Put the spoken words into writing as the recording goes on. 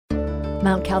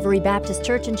Mount Calvary Baptist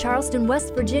Church in Charleston,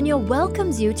 West Virginia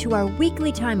welcomes you to our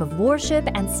weekly time of worship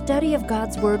and study of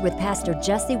God's Word with Pastor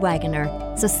Jesse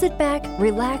Wagoner. So sit back,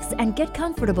 relax, and get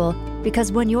comfortable,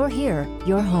 because when you're here,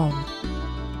 you're home.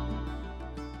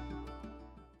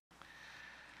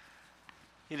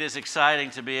 It is exciting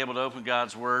to be able to open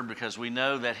God's Word because we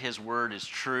know that His Word is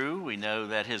true. We know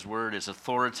that His Word is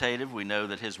authoritative. We know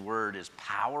that His Word is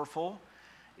powerful.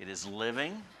 It is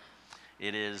living.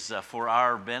 It is for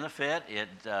our benefit. It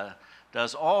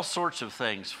does all sorts of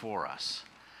things for us.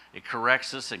 It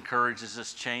corrects us, encourages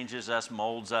us, changes us,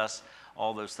 molds us,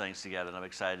 all those things together. And I'm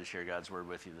excited to share God's Word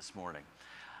with you this morning.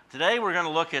 Today we're going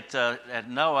to look at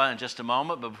Noah in just a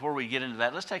moment, but before we get into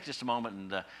that, let's take just a moment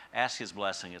and ask His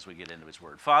blessing as we get into His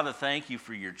Word. Father, thank you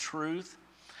for your truth.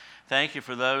 Thank you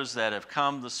for those that have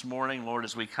come this morning, Lord,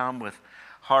 as we come with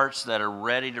hearts that are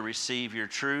ready to receive your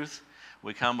truth.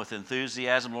 We come with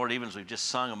enthusiasm, Lord, even as we've just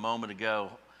sung a moment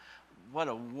ago. What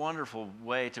a wonderful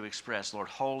way to express, Lord,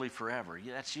 holy forever.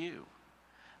 Yeah, that's you.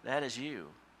 That is you.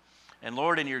 And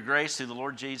Lord, in your grace through the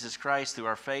Lord Jesus Christ, through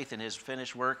our faith in His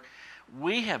finished work,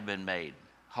 we have been made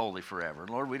holy forever.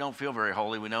 Lord, we don't feel very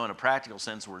holy. We know in a practical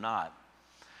sense we're not.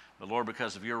 But Lord,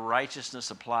 because of your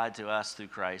righteousness applied to us through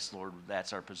Christ, Lord,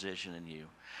 that's our position in you.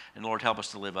 And Lord, help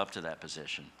us to live up to that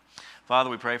position. Father,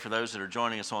 we pray for those that are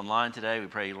joining us online today. We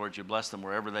pray, Lord, you bless them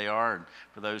wherever they are. And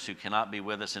for those who cannot be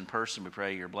with us in person, we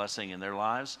pray your blessing in their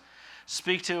lives.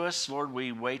 Speak to us, Lord,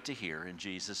 we wait to hear. In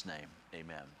Jesus' name,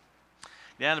 amen.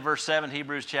 Down to verse 7,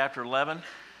 Hebrews chapter 11.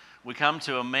 We come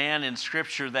to a man in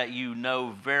Scripture that you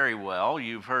know very well.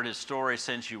 You've heard his story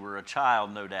since you were a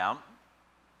child, no doubt.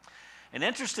 And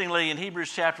interestingly, in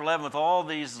Hebrews chapter 11, with all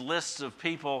these lists of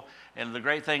people and the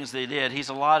great things they did, he's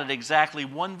allotted exactly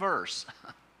one verse.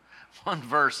 One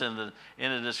verse in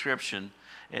the description,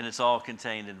 and it's all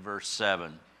contained in verse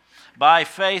 7. By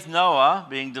faith Noah,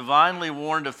 being divinely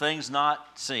warned of things not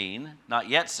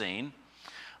yet seen,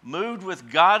 moved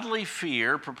with godly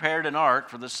fear, prepared an ark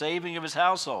for the saving of his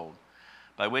household,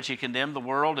 by which he condemned the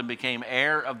world and became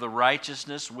heir of the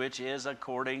righteousness which is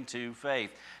according to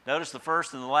faith. Notice the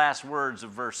first and the last words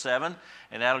of verse 7,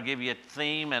 and that'll give you a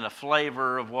theme and a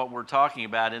flavor of what we're talking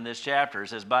about in this chapter. It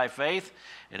says, by faith,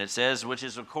 and it says, which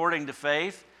is according to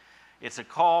faith. It's a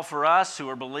call for us who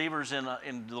are believers in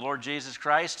the Lord Jesus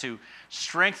Christ to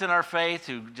strengthen our faith,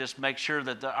 to just make sure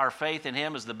that our faith in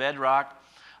Him is the bedrock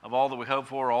of all that we hope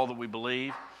for, all that we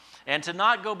believe, and to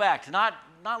not go back, to not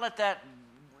let that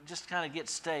just kind of get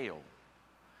stale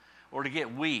or to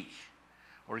get weak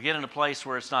or to get in a place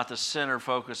where it's not the center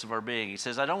focus of our being. He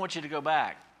says, I don't want you to go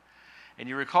back. And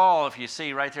you recall, if you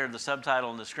see right there the subtitle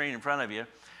on the screen in front of you,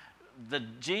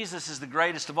 that Jesus is the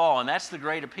greatest of all, and that's the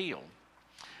great appeal.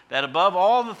 That above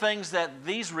all the things that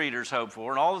these readers hope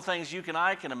for and all the things you and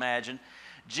I can imagine,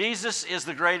 Jesus is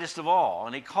the greatest of all,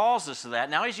 and He calls us to that.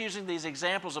 Now He's using these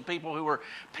examples of people who were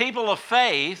people of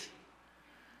faith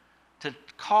to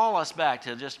call us back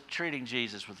to just treating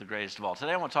Jesus with the greatest of all.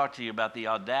 Today I want to talk to you about the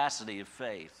audacity of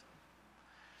faith.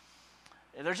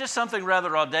 There's just something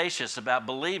rather audacious about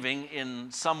believing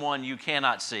in someone you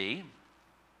cannot see,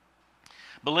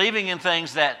 believing in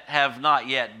things that have not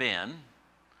yet been,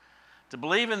 to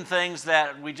believe in things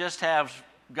that we just have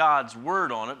God's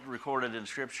word on it recorded in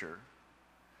Scripture.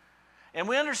 And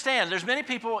we understand there's many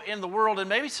people in the world, and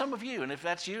maybe some of you, and if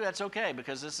that's you, that's okay,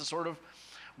 because this is sort of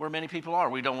where many people are.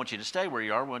 We don't want you to stay where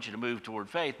you are. We want you to move toward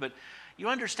faith. But you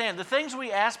understand, the things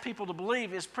we ask people to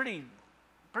believe is pretty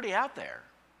out there.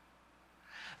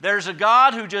 There's a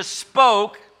God who just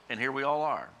spoke, and here we all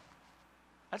are.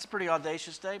 That's a pretty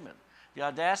audacious statement. The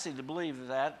audacity to believe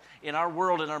that in our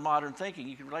world, in our modern thinking,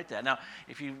 you can relate to that. Now,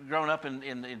 if you've grown up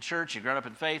in church, you've grown up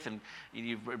in faith, and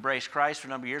you've embraced Christ for a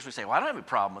number of years, we say, well, I don't have a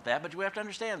problem with that, but you have to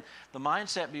understand the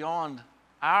mindset beyond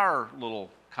our little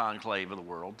conclave of the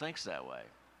world thinks that way.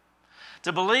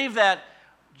 To believe that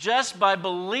just by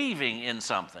believing in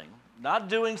something, not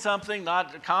doing something,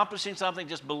 not accomplishing something,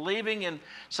 just believing in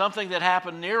something that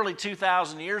happened nearly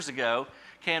 2,000 years ago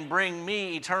can bring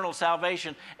me eternal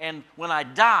salvation. And when I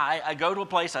die, I go to a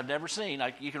place I've never seen.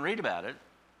 You can read about it.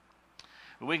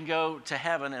 But we can go to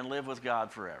heaven and live with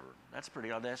God forever. That's a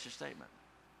pretty audacious statement.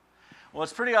 Well,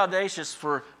 it's pretty audacious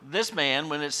for this man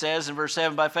when it says in verse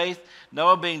 7, by faith,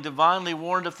 Noah being divinely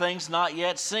warned of things not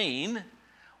yet seen.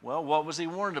 Well, what was he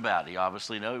warned about? He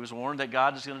obviously knew he was warned that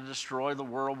God is going to destroy the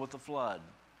world with the flood.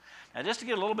 Now, just to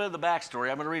get a little bit of the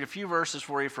backstory, I'm going to read a few verses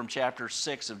for you from chapter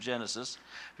 6 of Genesis.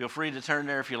 Feel free to turn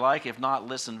there if you like. If not,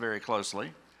 listen very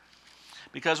closely.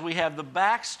 Because we have the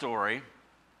backstory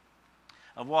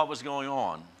of what was going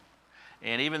on.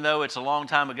 And even though it's a long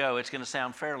time ago, it's going to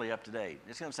sound fairly up to date.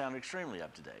 It's going to sound extremely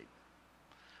up to date.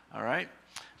 All right?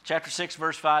 Chapter 6,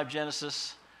 verse 5,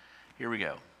 Genesis. Here we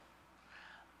go.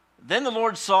 Then the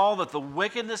Lord saw that the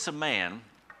wickedness of man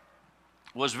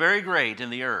was very great in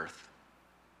the earth.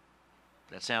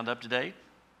 That sound up to date?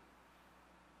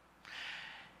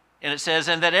 And it says,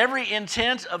 and that every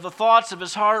intent of the thoughts of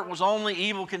his heart was only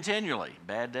evil continually.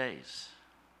 Bad days.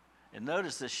 And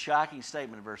notice this shocking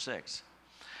statement in verse 6.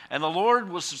 And the Lord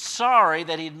was sorry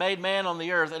that he'd made man on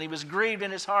the earth, and he was grieved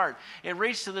in his heart. It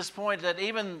reached to this point that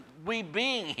even we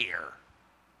being here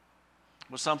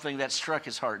was something that struck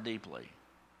his heart deeply.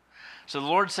 So the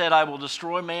Lord said, I will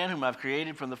destroy man whom I've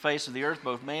created from the face of the earth,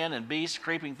 both man and beast,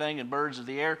 creeping thing and birds of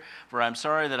the air, for I'm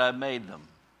sorry that I've made them.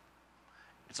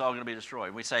 It's all going to be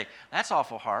destroyed. We say, that's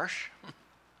awful harsh.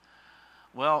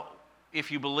 Well,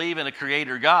 if you believe in a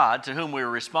creator God to whom we are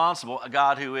responsible, a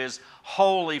God who is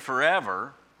holy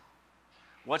forever,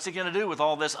 what's he going to do with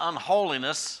all this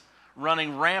unholiness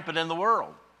running rampant in the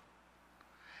world?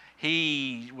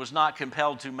 He was not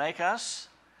compelled to make us,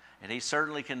 and he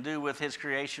certainly can do with his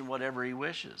creation whatever he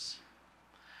wishes.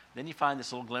 Then you find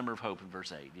this little glimmer of hope in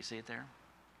verse 8. Do you see it there?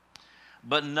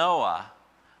 But Noah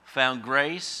found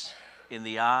grace in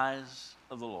the eyes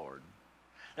of the Lord.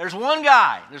 There's one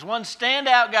guy, there's one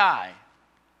standout guy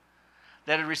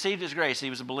that had received his grace. He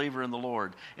was a believer in the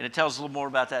Lord. And it tells us a little more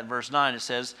about that in verse 9. It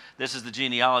says, this is the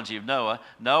genealogy of Noah.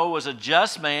 Noah was a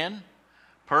just man,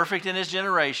 perfect in his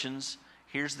generations.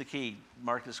 Here's the key.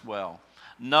 Mark this well.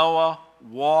 Noah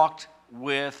walked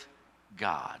with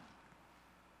God.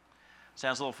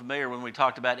 Sounds a little familiar when we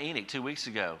talked about Enoch 2 weeks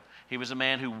ago. He was a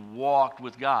man who walked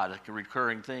with God, a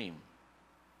recurring theme.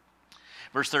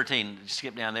 Verse 13,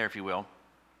 skip down there if you will.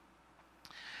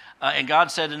 And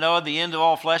God said to Noah, the end of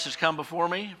all flesh has come before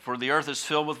me, for the earth is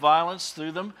filled with violence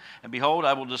through them. And behold,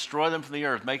 I will destroy them from the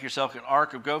earth. Make yourself an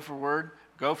ark of gopher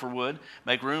wood.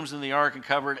 Make rooms in the ark and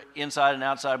cover it inside and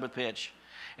outside with pitch.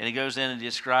 And he goes in and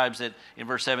describes it in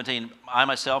verse 17. I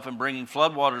myself am bringing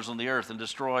floodwaters on the earth and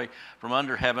destroy from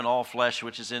under heaven all flesh,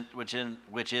 which is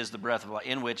the breath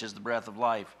of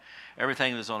life.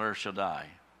 Everything that is on earth shall die.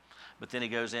 But then he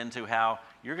goes into how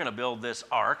you're going to build this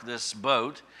ark, this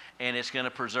boat, and it's going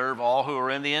to preserve all who are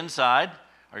in the inside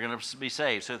are going to be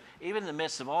saved. So even in the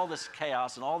midst of all this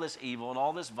chaos and all this evil and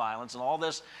all this violence and all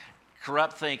this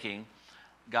corrupt thinking,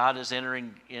 God is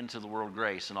entering into the world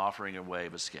grace and offering a way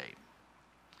of escape.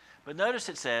 But notice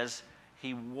it says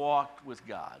he walked with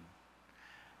God.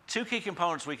 Two key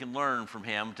components we can learn from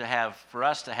him for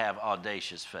us to have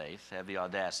audacious faith, have the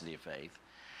audacity of faith.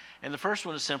 And the first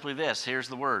one is simply this. Here's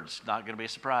the words. Not going to be a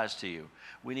surprise to you.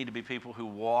 We need to be people who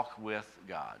walk with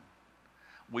God.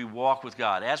 We walk with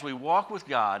God. As we walk with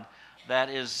God, that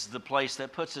is the place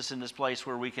that puts us in this place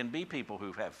where we can be people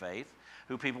who have faith,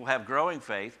 who people have growing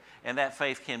faith, and that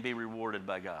faith can be rewarded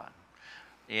by God.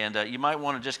 And you might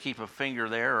want to just keep a finger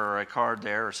there or a card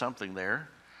there or something there.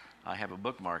 I have a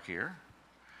bookmark here.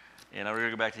 And I'm going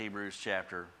to go back to Hebrews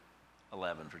chapter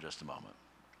 11 for just a moment.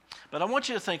 But I want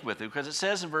you to think with me, because it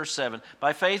says in verse 7,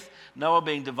 by faith Noah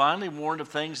being divinely warned of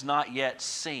things not yet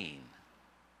seen.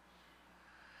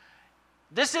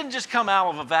 This didn't just come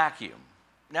out of a vacuum.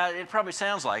 Now, it probably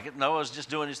sounds like it. Noah's just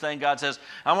doing his thing. God says,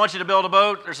 I want you to build a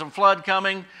boat. There's some flood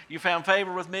coming. You found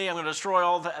favor with me. I'm going to destroy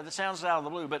all that. It sounds out of the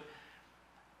blue. But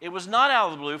it was not out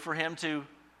of the blue for him to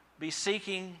be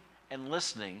seeking and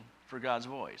listening for God's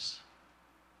voice.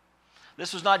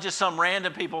 This was not just some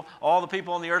random people, all the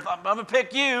people on the earth, I'm going to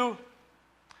pick you.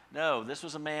 No, this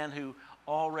was a man who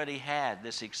already had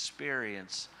this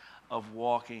experience of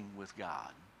walking with God.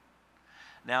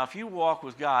 Now, if you walk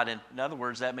with God, in other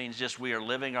words, that means just we are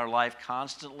living our life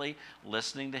constantly,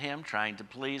 listening to him, trying to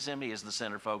please him. He is the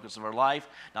center focus of our life,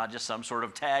 not just some sort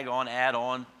of tag-on,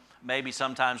 add-on, maybe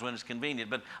sometimes when it's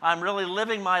convenient. But I'm really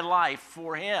living my life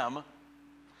for him.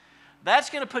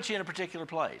 That's going to put you in a particular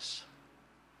place.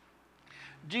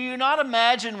 Do you not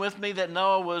imagine with me that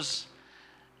Noah was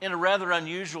in a rather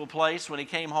unusual place when he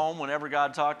came home, whenever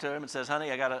God talked to him and says,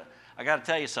 honey, I got to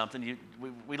tell you something.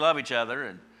 We love each other,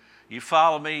 and you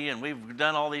follow me, and we've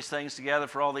done all these things together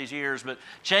for all these years, but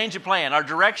change of plan. Our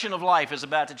direction of life is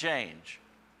about to change.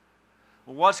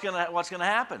 Well, what's going to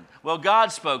happen? Well,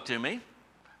 God spoke to me.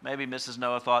 Maybe Mrs.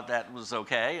 Noah thought that was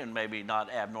okay and maybe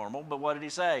not abnormal, but what did he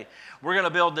say? We're going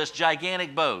to build this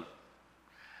gigantic boat.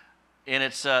 And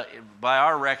it's, by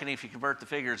our reckoning, if you convert the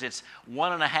figures, it's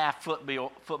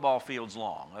 1.5 football fields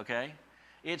long, okay?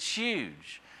 It's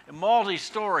huge. And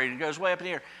multi-storied. It goes way up in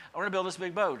the air. We're going to build this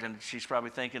big boat. And she's probably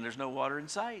thinking there's no water in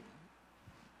sight.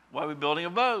 Why are we building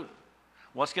a boat?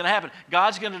 What's going to happen?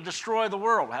 God's going to destroy the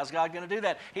world. How's God going to do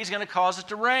that? He's going to cause it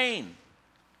to rain.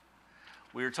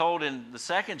 We were told in the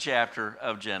second chapter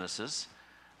of Genesis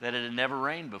that it had never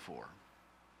rained before.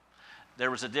 there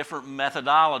was a different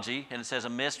methodology, and it says a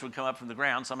mist would come up from the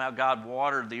ground. Somehow God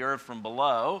watered the earth from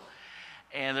below,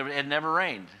 and it never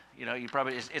rained. You know,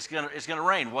 it's going to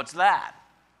rain. What's that?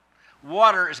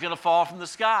 Water is going to fall from the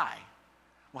sky.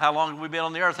 Well, how long have we been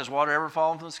on the earth? Has water ever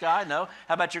fallen from the sky? No.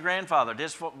 How about your grandfather?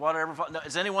 Did water ever fall? No.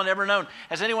 Has anyone ever known?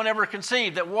 Has anyone ever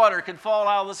conceived that water could fall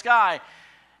out of the sky?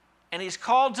 And he's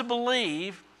called to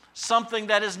believe something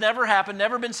that has never happened,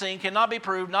 never been seen, cannot be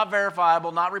proved, not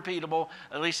verifiable, not repeatable,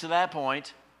 at least to that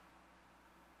point.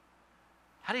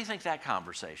 How do you think that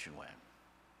conversation went?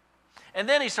 And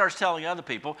then he starts telling other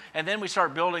people, and then we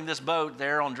start building this boat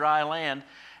there on dry land,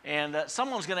 and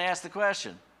someone's going to ask the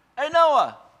question, "Hey,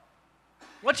 Noah,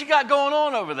 what you got going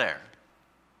on over there?"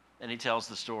 And he tells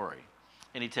the story.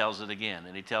 And he tells it again,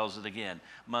 and he tells it again,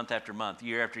 month after month,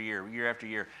 year after year, year after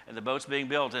year. And the boat's being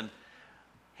built, and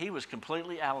he was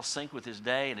completely out of sync with his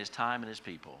day and his time and his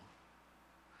people.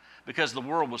 Because the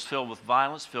world was filled with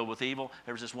violence, filled with evil.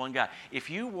 There was this one guy. If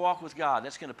you walk with God,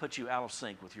 that's going to put you out of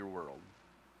sync with your world.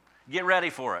 Get ready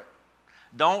for it.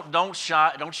 Don't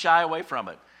shy away from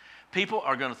it. People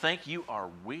are going to think you are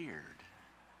weird.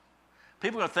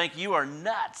 People are going to think you are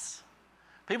nuts.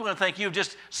 People are going to think you've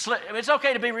just slipped. I mean, it's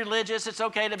okay to be religious. It's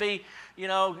okay to be, if you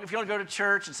want to go to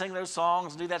church and sing those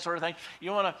songs and do that sort of thing.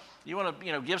 You want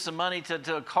to, give some money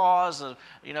to a cause,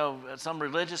 some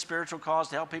religious, spiritual cause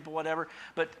to help people, whatever.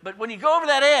 But when you go over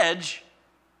that edge,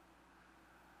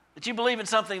 that you believe in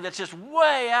something that's just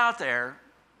way out there,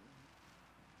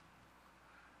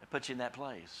 it puts you in that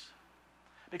place.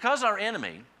 Because our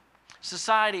enemy,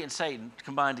 society and Satan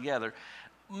combined together,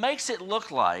 makes it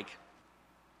look like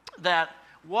that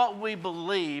what we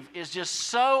believe is just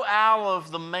so out of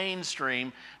the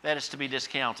mainstream that it's to be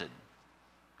discounted.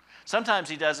 Sometimes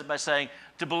he does it by saying,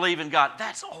 to believe in God,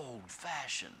 that's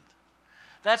old-fashioned.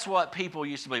 That's what people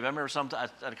used to believe. I remember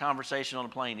a conversation on a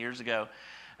plane years ago,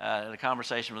 a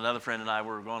conversation with another friend and I. We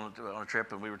were going on a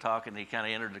trip, and we were talking, and he kind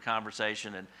of entered the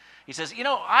conversation, and he says,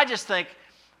 I just think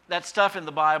that stuff in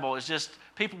the Bible is just,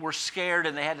 people were scared,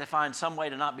 and they had to find some way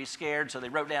to not be scared, so they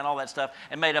wrote down all that stuff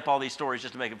and made up all these stories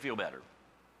just to make them feel better.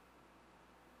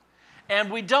 And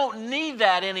we don't need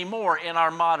that anymore in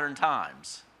our modern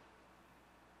times.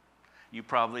 You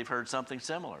probably have heard something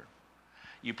similar.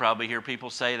 You probably hear people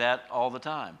say that all the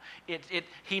time.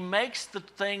 He makes the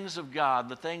things of God,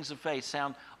 the things of faith,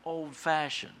 sound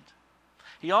old-fashioned.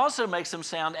 He also makes them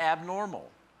sound abnormal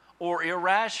or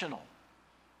irrational.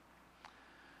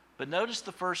 But notice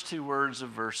the first two words of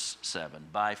verse 7,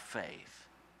 by faith.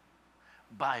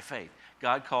 By faith.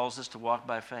 God calls us to walk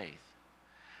by faith.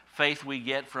 Faith we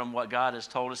get from what God has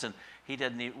told us, and we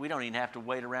don't even have to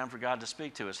wait around for God to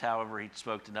speak to us. However, he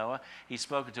spoke to Noah. He's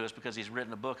spoken to us because he's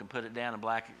written a book and put it down in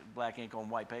black ink on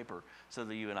white paper so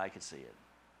that you and I could see it.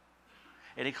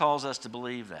 And he calls us to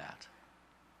believe that.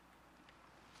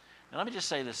 And let me just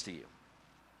say this to you.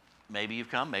 Maybe you've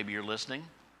come, maybe you're listening.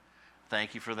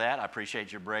 Thank you for that. I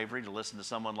appreciate your bravery to listen to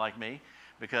someone like me,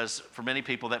 because for many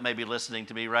people that may be listening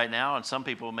to me right now, and some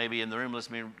people maybe in the room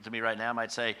listening to me right now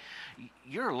might say,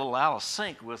 you're a little out of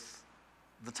sync with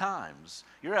the times.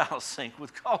 You're out of sync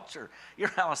with culture.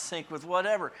 You're out of sync with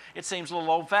whatever. It seems a little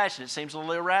old-fashioned. It seems a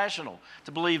little irrational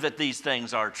to believe that these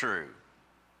things are true.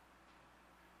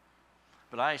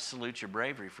 But I salute your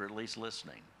bravery for at least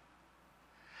listening.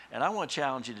 And I want to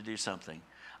challenge you to do something.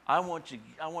 I want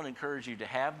to encourage you to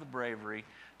have the bravery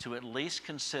to at least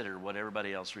consider what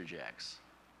everybody else rejects.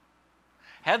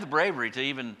 Have the bravery to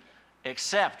even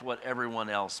accept what everyone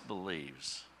else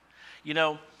believes.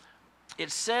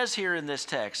 It says here in this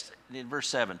text, in verse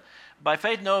 7, by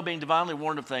faith Noah, being divinely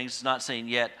warned of things not seen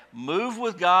yet, moved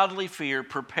with godly fear,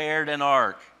 prepared an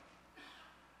ark.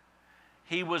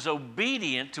 He was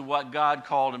obedient to what God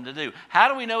called him to do.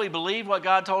 How do we know he believed what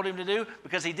God told him to do?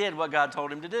 Because he did what God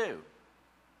told him to do.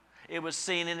 It was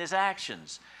seen in his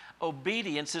actions.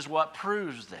 Obedience is what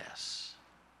proves this.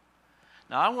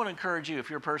 Now, I want to encourage you, if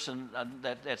you're a person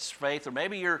that's faith, or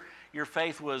maybe your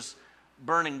faith was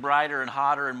burning brighter and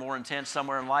hotter and more intense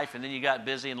somewhere in life, and then you got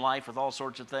busy in life with all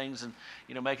sorts of things and,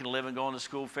 making a living, going to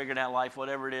school, figuring out life,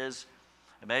 whatever it is.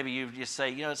 And maybe you just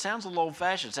say, it sounds a little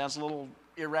old-fashioned, it sounds a little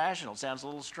irrational, it sounds a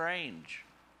little strange.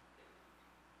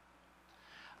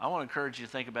 I want to encourage you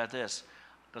to think about this,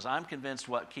 because I'm convinced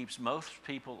what keeps most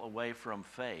people away from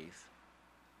faith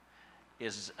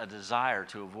is a desire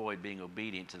to avoid being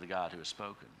obedient to the God who has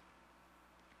spoken.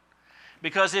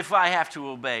 Because if I have to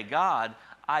obey God,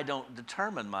 I don't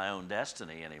determine my own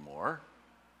destiny anymore.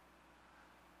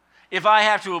 If I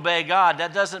have to obey God,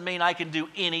 that doesn't mean I can do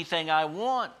anything I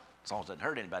want. As long as it doesn't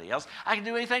hurt anybody else. I can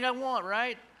do anything I want,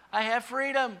 right? I have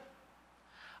freedom.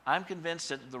 I'm convinced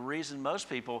that the reason most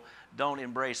people don't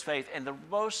embrace faith, and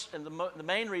the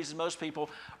main reason most people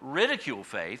ridicule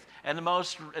faith, and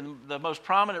the most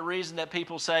prominent reason that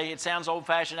people say it sounds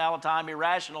old-fashioned, all the time,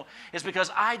 irrational, is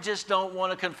because I just don't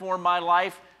want to conform my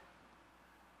life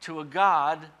to a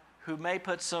God who may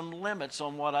put some limits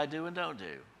on what I do and don't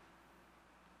do.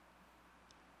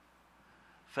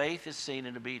 Faith is seen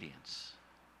in obedience.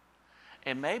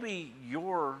 And maybe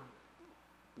your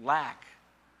lack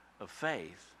of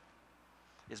faith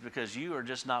is because you are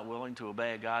just not willing to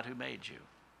obey a God who made you.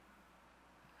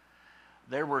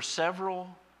 There were several,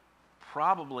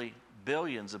 probably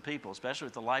billions of people, especially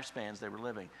with the lifespans they were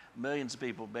living, millions of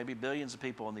people, maybe billions of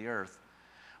people on the earth,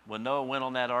 when Noah went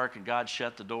on that ark and God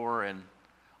shut the door and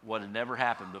what had never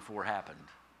happened before happened.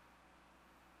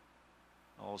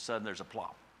 All of a sudden there's a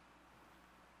plop,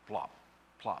 plop,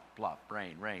 plop, plop,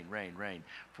 rain, rain, rain, rain.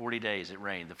 40 days it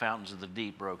rained. The fountains of the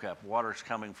deep broke up. Water's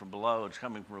coming from below, it's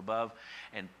coming from above,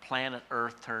 and planet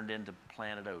Earth turned into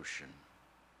planet ocean.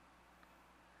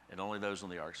 And only those on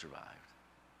the ark survived.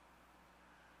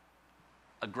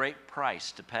 A great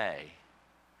price to pay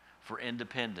for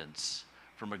independence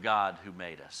from a God who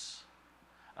made us.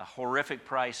 A horrific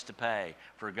price to pay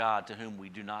for a God to whom we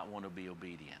do not want to be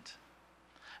obedient.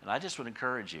 And I just would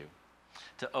encourage you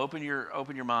to open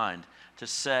your mind to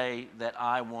say that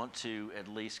I want to at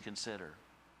least consider.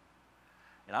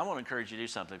 And I want to encourage you to do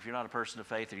something. If you're not a person of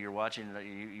faith or you're watching,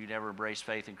 you never embrace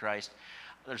faith in Christ,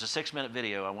 there's a 6-minute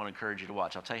video I want to encourage you to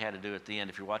watch. I'll tell you how to do it at the end.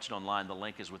 If you're watching online, the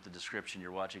link is with the description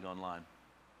you're watching online.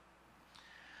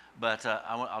 But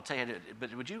I'll tell you how to do it.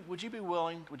 But would you be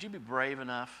willing, would you be brave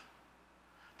enough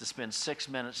to spend 6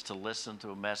 minutes to listen to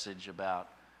a message about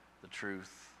the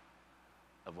truth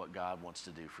of what God wants to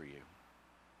do for you?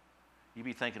 You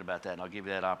be thinking about that, and I'll give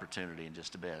you that opportunity in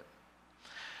just a bit.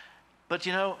 But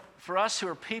you know, for us who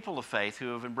are people of faith,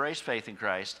 who have embraced faith in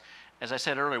Christ, as I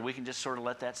said earlier, we can just sort of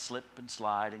let that slip and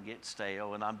slide and get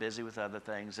stale, and I'm busy with other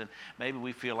things, and maybe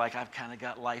we feel like I've kind of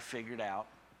got life figured out.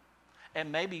 And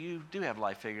maybe you do have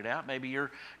life figured out. Maybe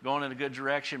you're going in a good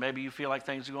direction. Maybe you feel like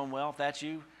things are going well. If that's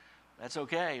you, that's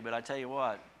okay. But I tell you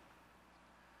what,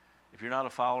 if you're not a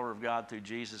follower of God through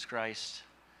Jesus Christ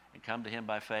and come to Him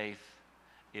by faith,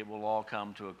 it will all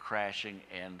come to a crashing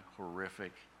and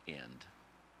horrific end.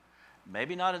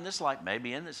 Maybe not in this life,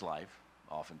 maybe in this life,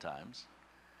 oftentimes.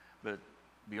 But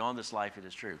beyond this life, it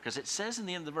is true. Because it says in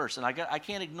the end of the verse, and I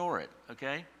can't ignore it,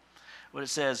 okay? What it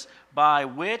says, by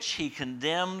which He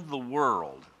condemned the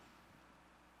world.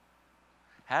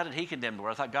 How did He condemn the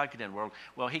world? I thought God condemned the world.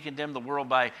 Well, He condemned the world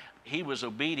by, He was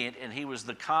obedient, and He was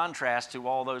the contrast to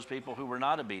all those people who were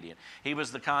not obedient. He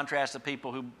was the contrast of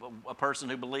a person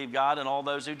who believed God and all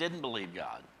those who didn't believe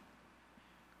God.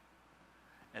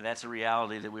 And that's a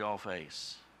reality that we all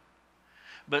face.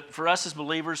 But for us as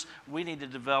believers, we need to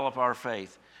develop our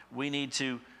faith. We need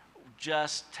to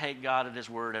just take God at His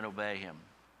word and obey Him.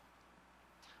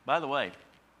 By the way,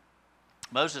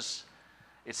 Moses,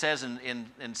 it says in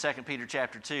 2 Peter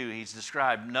chapter 2,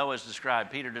 Noah's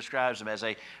described, Peter describes him as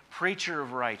a preacher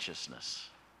of righteousness.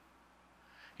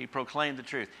 He proclaimed the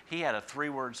truth. He had a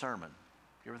 3-word sermon.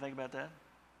 You ever think about that?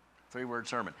 3-word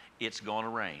sermon. It's going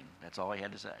to rain. That's all he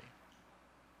had to say.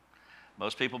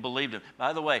 Most people believed him.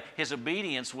 By the way, his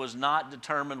obedience was not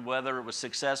determined whether it was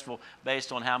successful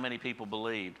based on how many people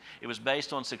believed. It was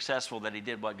based on successful that he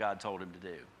did what God told him to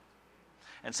do.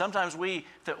 And sometimes we're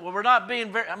not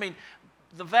being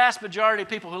the vast majority of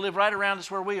people who live right around us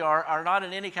where we are not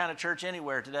in any kind of church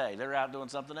anywhere today. They're out doing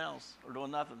something else or doing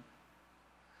nothing.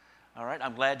 All right,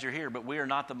 I'm glad you're here, but we are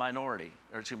not the minority.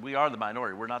 We are the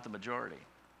minority. We're not the majority.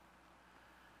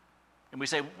 And we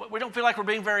say, we don't feel like we're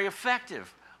being very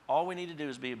effective. All we need to do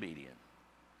is be obedient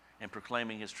and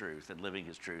proclaiming His truth and living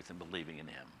His truth and believing in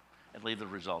Him and leave the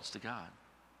results to God.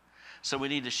 So we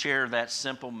need to share that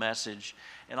simple message.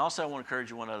 And also I want to encourage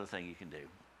you one other thing you can do.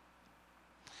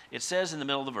 It says in the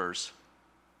middle of the verse,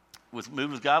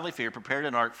 moved with godly fear, prepared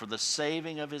an ark for the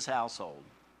saving of his household.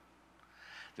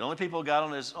 The only people who got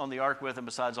on the ark with him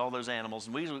besides all those animals,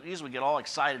 and we usually get all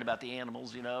excited about the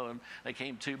animals, you know, and they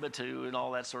came 2 by 2 and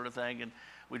all that sort of thing, and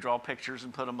we draw pictures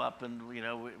and put them up, and, you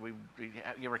know, we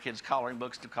give our kids coloring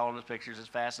books to color those pictures. It's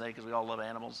fascinating because we all love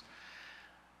animals.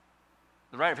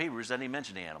 The writer of Hebrews doesn't even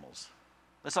mention the animals.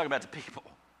 Let's talk about the people.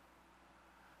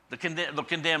 The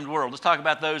condemned world. Let's talk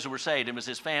about those who were saved. It was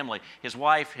his family, his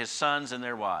wife, his sons, and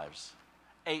their wives.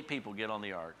 8 people get on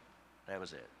the ark. That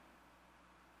was it.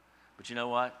 But you know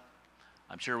what?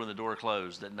 I'm sure when the door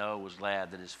closed that Noah was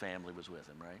glad that his family was with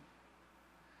him, right?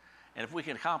 And if we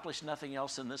can accomplish nothing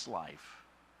else in this life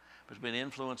but to be an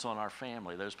influence on our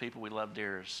family, those people we love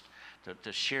dearest,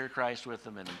 to share Christ with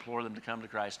them and implore them to come to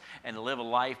Christ and to live a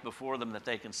life before them that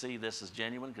they can see this is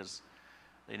genuine, because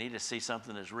they need to see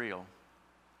something that's real.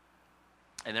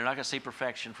 And they're not going to see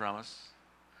perfection from us,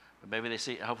 but maybe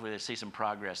hopefully they see some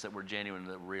progress, that we're genuine,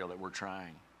 that we're real, that we're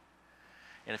trying.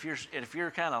 And if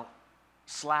you're kind of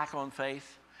slack on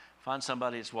faith, find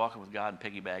somebody that's walking with God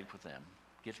and piggyback with them.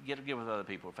 Get with other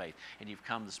people of faith. And you've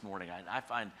come this morning. I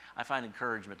find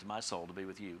encouragement to my soul to be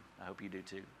with you. I hope you do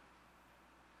too.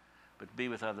 But be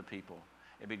with other people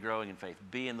and be growing in faith.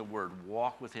 Be in the Word.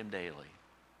 Walk with Him daily.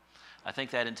 I think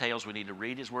that entails we need to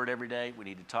read His Word every day, we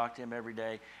need to talk to Him every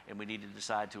day, and we need to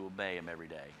decide to obey Him every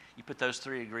day. You put those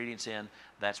three ingredients in,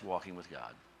 that's walking with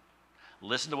God.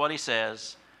 Listen to what He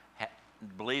says,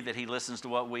 believe that He listens to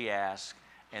what we ask,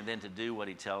 and then to do what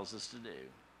He tells us to do.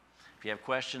 If you have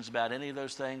questions about any of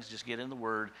those things, just get in the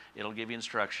Word. It'll give you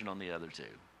instruction on the other two.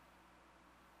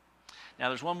 Now,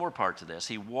 there's one more part to this.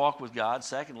 He walked with God.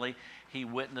 Secondly, he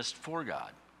witnessed for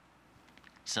God.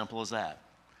 Simple as that.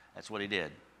 That's what he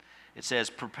did. It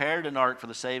says, prepared an ark for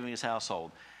the saving of his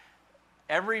household.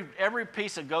 Every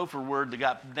piece of gopher word that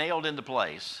got nailed into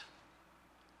place,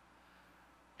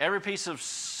 every piece of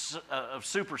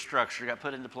superstructure got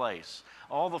put into place,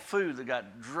 all the food that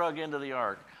got drug into the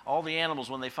ark, all the animals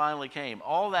when they finally came,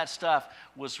 all that stuff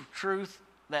was truth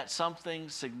that something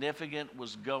significant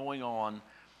was going on,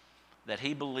 that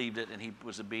he believed it and he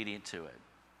was obedient to it.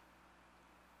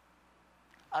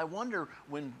 I wonder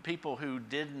when people who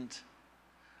didn't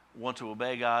want to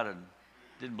obey God and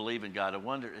didn't believe in God, I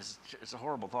wonder, it's a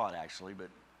horrible thought actually, but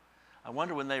I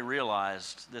wonder when they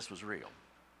realized this was real.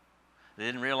 They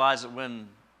didn't realize it when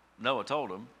Noah told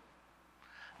them.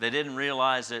 They didn't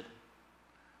realize it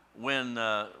when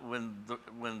the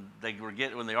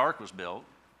ark was built.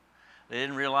 They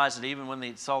didn't realize it even when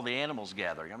they saw the animals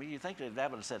gathering. I mean, you think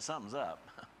that would have said something's up.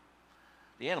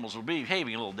 The animals were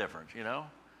behaving a little different, you know.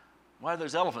 Why are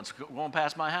those elephants going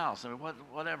past my house? I mean,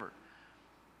 whatever.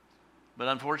 But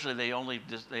unfortunately, they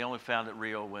only found it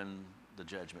real when the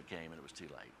judgment came and it was too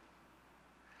late.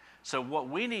 So what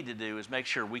we need to do is make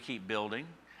sure we keep building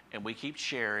and we keep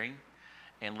sharing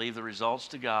and leave the results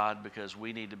to God, because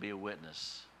we need to be a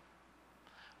witness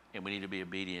and we need to be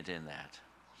obedient in that.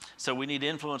 So we need to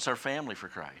influence our family for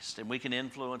Christ, and we can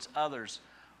influence others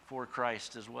for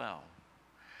Christ as well.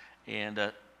 And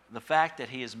the fact that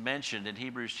he is mentioned in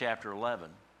Hebrews chapter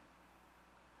 11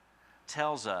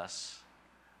 tells us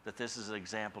that this is an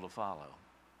example to follow.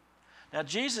 Now,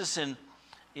 Jesus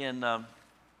in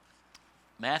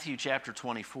Matthew chapter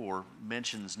 24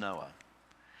 mentions Noah.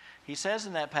 He says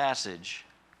in that passage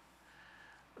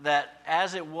that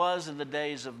as it was in the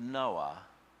days of Noah,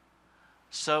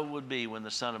 so it would be when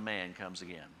the Son of Man comes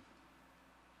again.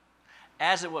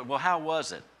 As it was, well, how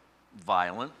was it?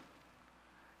 Violent,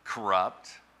 corrupt.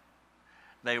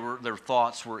 Their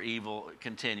thoughts were evil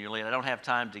continually. And I don't have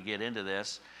time to get into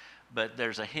this, but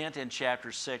there's a hint in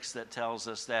chapter 6 that tells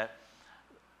us that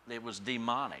it was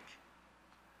demonic.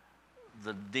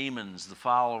 The demons, the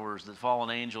followers, the fallen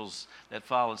angels that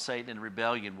followed Satan in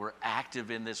rebellion were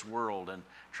active in this world and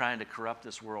trying to corrupt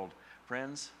this world.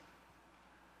 Friends,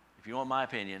 if you want my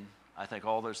opinion, I think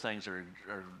all those things are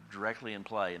directly in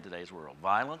play in today's world.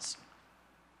 Violence,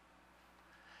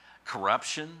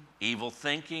 corruption, evil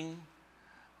thinking,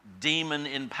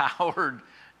 demon-empowered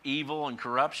evil and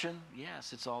corruption.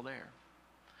 Yes, it's all there.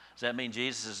 Does that mean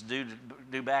Jesus is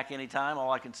due back any time?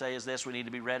 All I can say is this: we need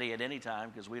to be ready at any time,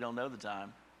 because we don't know the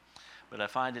time. But I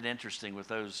find it interesting with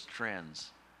those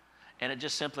trends. And it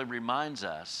just simply reminds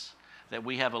us that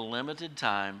we have a limited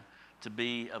time to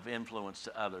be of influence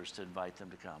to others, to invite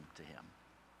them to come to him.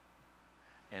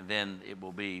 And then it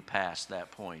will be past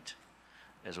that point,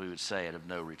 as we would say it, of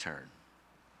no return.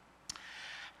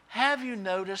 Have you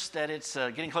noticed that it's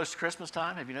getting close to Christmas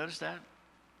time? Have you noticed that?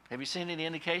 Have you seen any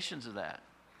indications of that?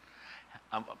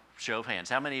 Show of hands.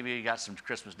 How many of you got some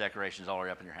Christmas decorations all the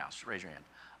way up in your house? Raise your hand.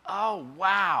 Oh,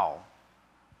 wow.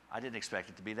 I didn't expect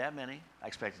it to be that many. I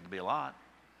expected it to be a lot.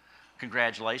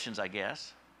 Congratulations, I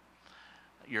guess.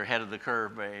 You're ahead of the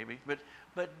curve, baby.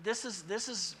 But this is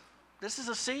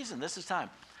a season. This is time.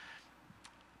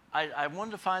 I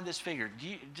wanted to find this figure.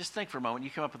 Just think for a moment.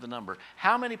 You come up with a number.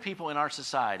 How many people in our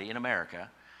society, in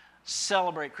America,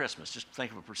 celebrate Christmas? Just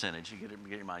think of a percentage. You get it in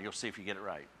your mind. You'll see if you get it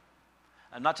right.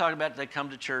 I'm not talking about they come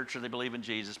to church or they believe in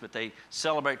Jesus, but they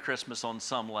celebrate Christmas on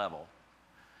some level.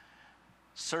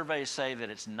 Surveys say that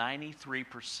it's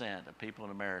 93% of people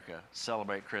in America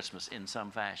celebrate Christmas in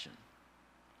some fashion.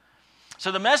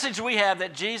 So the message we have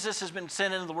that Jesus has been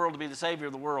sent into the world to be the Savior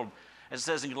of the world, as it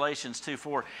says in Galatians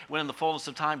 2:4, when in the fullness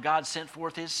of time God sent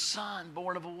forth his Son,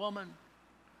 born of a woman.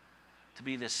 to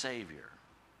be this Savior.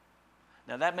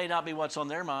 Now, that may not be what's on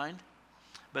their mind,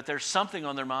 but there's something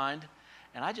on their mind.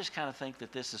 And I just kind of think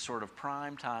that this is sort of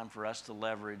prime time for us to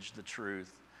leverage the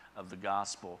truth of the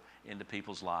gospel into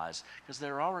people's lives, because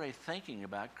they're already thinking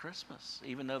about Christmas,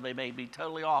 even though they may be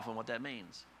totally off on what that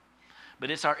means.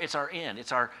 But it's our in,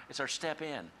 it's our step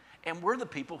in. And we're the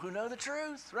people who know the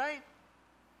truth, right?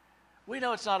 We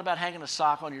know it's not about hanging a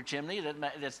sock on your chimney.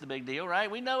 That's the big deal, right?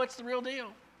 We know it's the real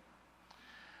deal.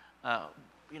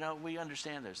 We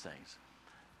understand those things.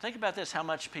 Think about this, how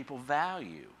much people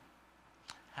value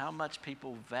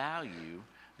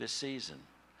this season.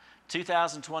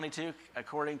 2022,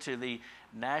 according to the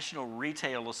National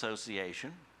Retail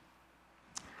Association,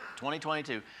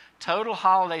 2022, total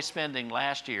holiday spending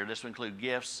last year, this would include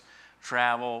gifts,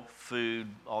 travel, food,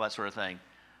 all that sort of thing,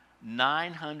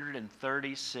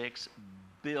 $936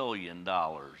 billion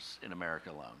in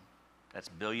America alone. That's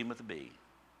billion with a B.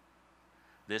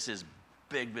 This is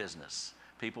big business.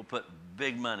 People put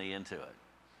big money into it.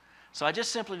 So I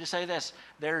just simply to say this,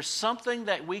 there's something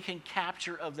that we can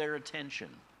capture of their attention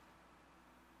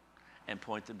and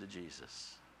point them to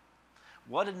Jesus.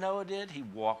 What did Noah did? He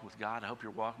walked with God. I hope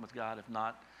you're walking with God. If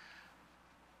not,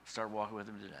 start walking with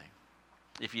him today.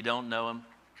 If you don't know him,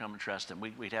 come and trust him.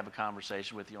 We'd have a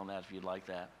conversation with you on that if you'd like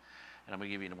that. And I'm going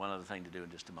to give you one other thing to do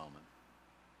in just a moment.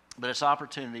 But it's an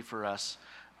opportunity for us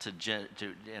to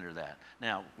enter that.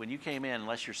 Now, when you came in,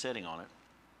 unless you're sitting on it,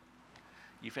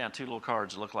 you found two little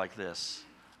cards that look like this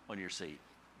on your seat.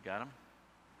 Got them?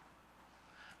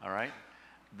 All right?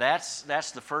 That's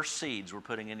the first seeds we're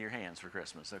putting in your hands for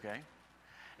Christmas, okay?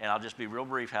 And I'll just be real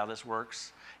brief how this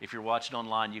works. If you're watching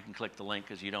online, you can click the link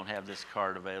because you don't have this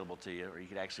card available to you, or you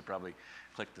could actually probably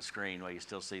click the screen while you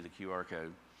still see the QR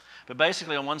code. But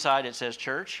basically on one side it says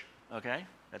church, okay?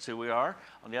 That's who we are.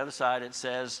 On the other side it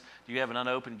says, do you have an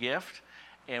unopened gift?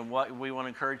 And what we want to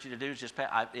encourage you to do is just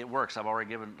it works. I've already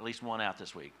given at least one out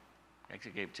this week.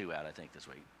 Actually gave two out, I think, this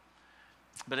week.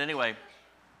 But anyway,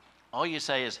 all you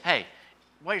say is, hey,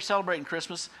 while you're celebrating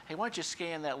Christmas, hey, why don't you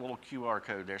scan that little QR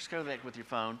code there? Scan that with your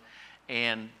phone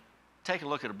and take a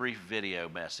look at a brief video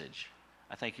message.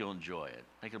 I think you'll enjoy it.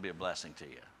 I think it'll be a blessing to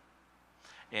you.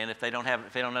 And if they don't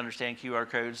understand QR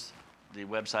codes, the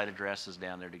website address is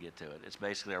down there to get to it. It's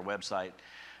basically our website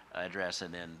address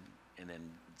and then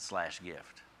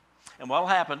 /gift. And what'll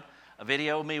happen, a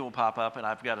video of me will pop up, and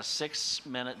I've got a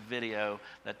 6-minute video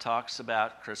that talks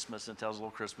about Christmas and tells a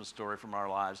little Christmas story from our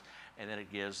lives, and then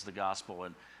it gives the gospel.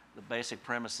 And the basic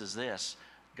premise is this: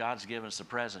 God's given us a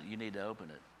present. You need to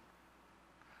open it.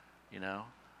 You know,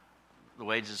 the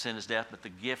wages of sin is death, but the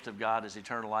gift of God is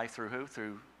eternal life through who?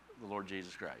 Through the Lord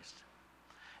Jesus Christ.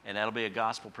 And that'll be a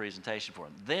gospel presentation for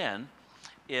them. Then,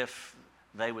 if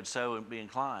they would so be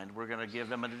inclined, we're going to give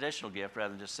them an additional gift rather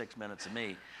than just 6 minutes of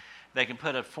me. They can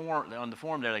put a form, on the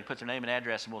form there, they can put their name and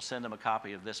address, and we'll send them a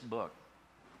copy of this book.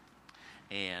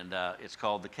 And it's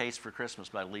called The Case for Christmas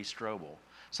by Lee Strobel.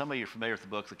 Some of you are familiar with the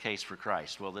book, The Case for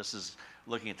Christ. Well, this is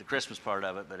looking at the Christmas part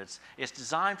of it, but it's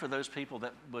designed for those people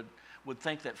that would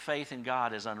think that faith in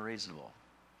God is unreasonable.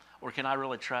 Or can I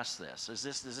really trust this? Does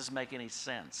this make any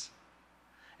sense?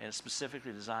 And it's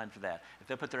specifically designed for that. If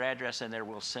they put their address in there,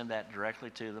 we'll send that directly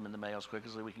to them in the mail as quick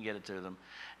as we can get it to them.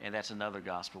 And that's another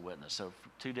gospel witness. So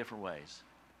 2 different ways.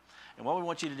 And what we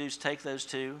want you to do is take those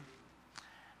 2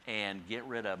 and get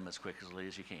rid of them as quickly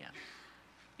as you can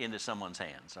into someone's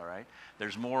hands, all right?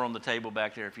 There's more on the table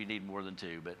back there if you need more than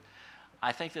 2. But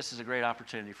I think this is a great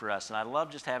opportunity for us. And I love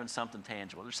just having something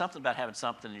tangible. There's something about having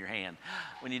something in your hand.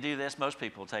 When you do this, most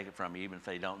people will take it from you, even if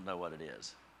they don't know what it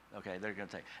is. Okay, they're going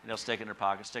to take, and they'll stick it in their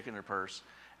pocket, stick it in their purse,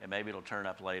 and maybe it'll turn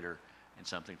up later and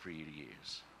something for you to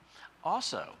use.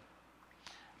 Also,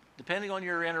 depending on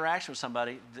your interaction with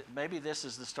somebody, maybe this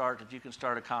is the start that you can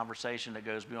start a conversation that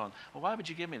goes beyond, well, why would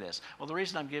you give me this? Well, the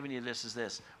reason I'm giving you this is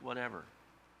this, whatever.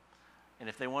 And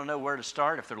if they want to know where to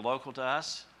start, if they're local to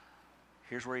us,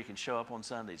 here's where you can show up on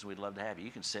Sundays. We'd love to have you.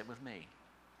 You can sit with me.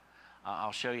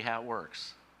 I'll show you how it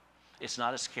works. It's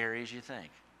not as scary as you think.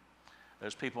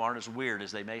 Those people aren't as weird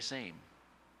as they may seem.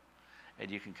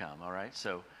 And you can come, all right?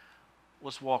 So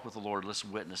let's walk with the Lord. Let's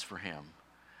witness for him.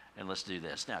 And let's do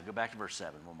this. Now, go back to verse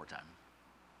 7 one more time.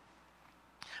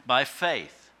 By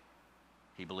faith,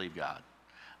 he believed God.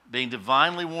 Being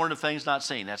divinely warned of things not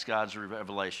seen. That's God's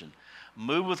revelation.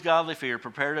 Moved with godly fear,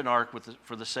 prepared an ark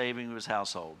for the saving of his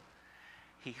household.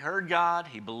 He heard God.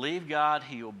 He believed God.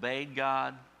 He obeyed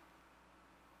God.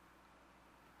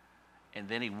 And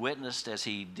then he witnessed as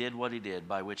he did what he did,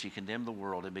 by which he condemned the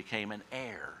world and became an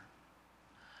heir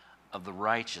of the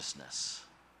righteousness.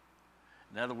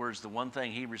 In other words, the one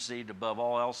thing he received above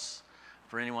all else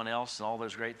for anyone else and all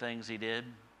those great things he did,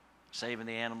 saving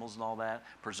the animals and all that,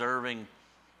 preserving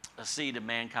a seed of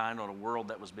mankind on a world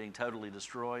that was being totally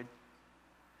destroyed.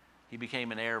 He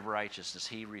became an heir of righteousness.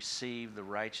 He received the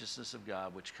righteousness of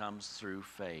God, which comes through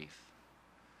faith.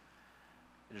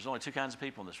 There's only two kinds of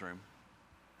people in this room,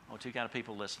 only two kinds of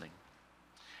people listening.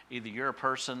 Either you're a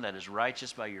person that is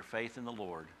righteous by your faith in the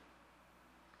Lord,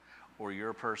 or you're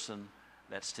a person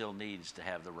that still needs to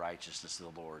have the righteousness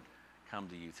of the Lord come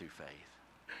to you through faith.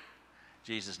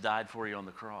 Jesus died for you on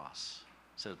the cross,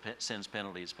 so sin's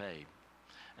penalty is paid.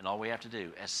 And all we have to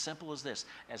do, as simple as this,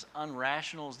 as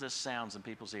unrational as this sounds in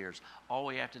people's ears, all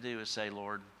we have to do is say,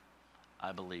 Lord,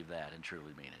 I believe that and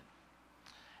truly mean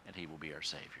it. And He will be our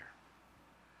Savior.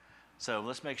 So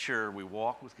let's make sure we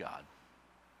walk with God.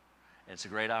 And it's a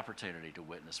great opportunity to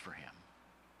witness for Him.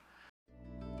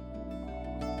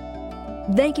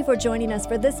 Thank you for joining us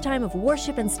for this time of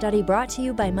worship and study brought to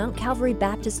you by Mount Calvary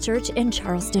Baptist Church in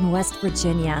Charleston, West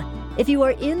Virginia. If you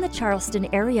are in the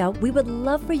Charleston area, we would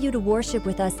love for you to worship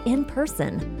with us in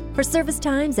person. For service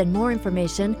times and more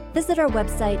information, visit our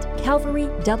website,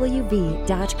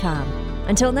 calvarywv.com.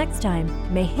 Until next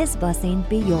time, may His blessing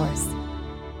be yours.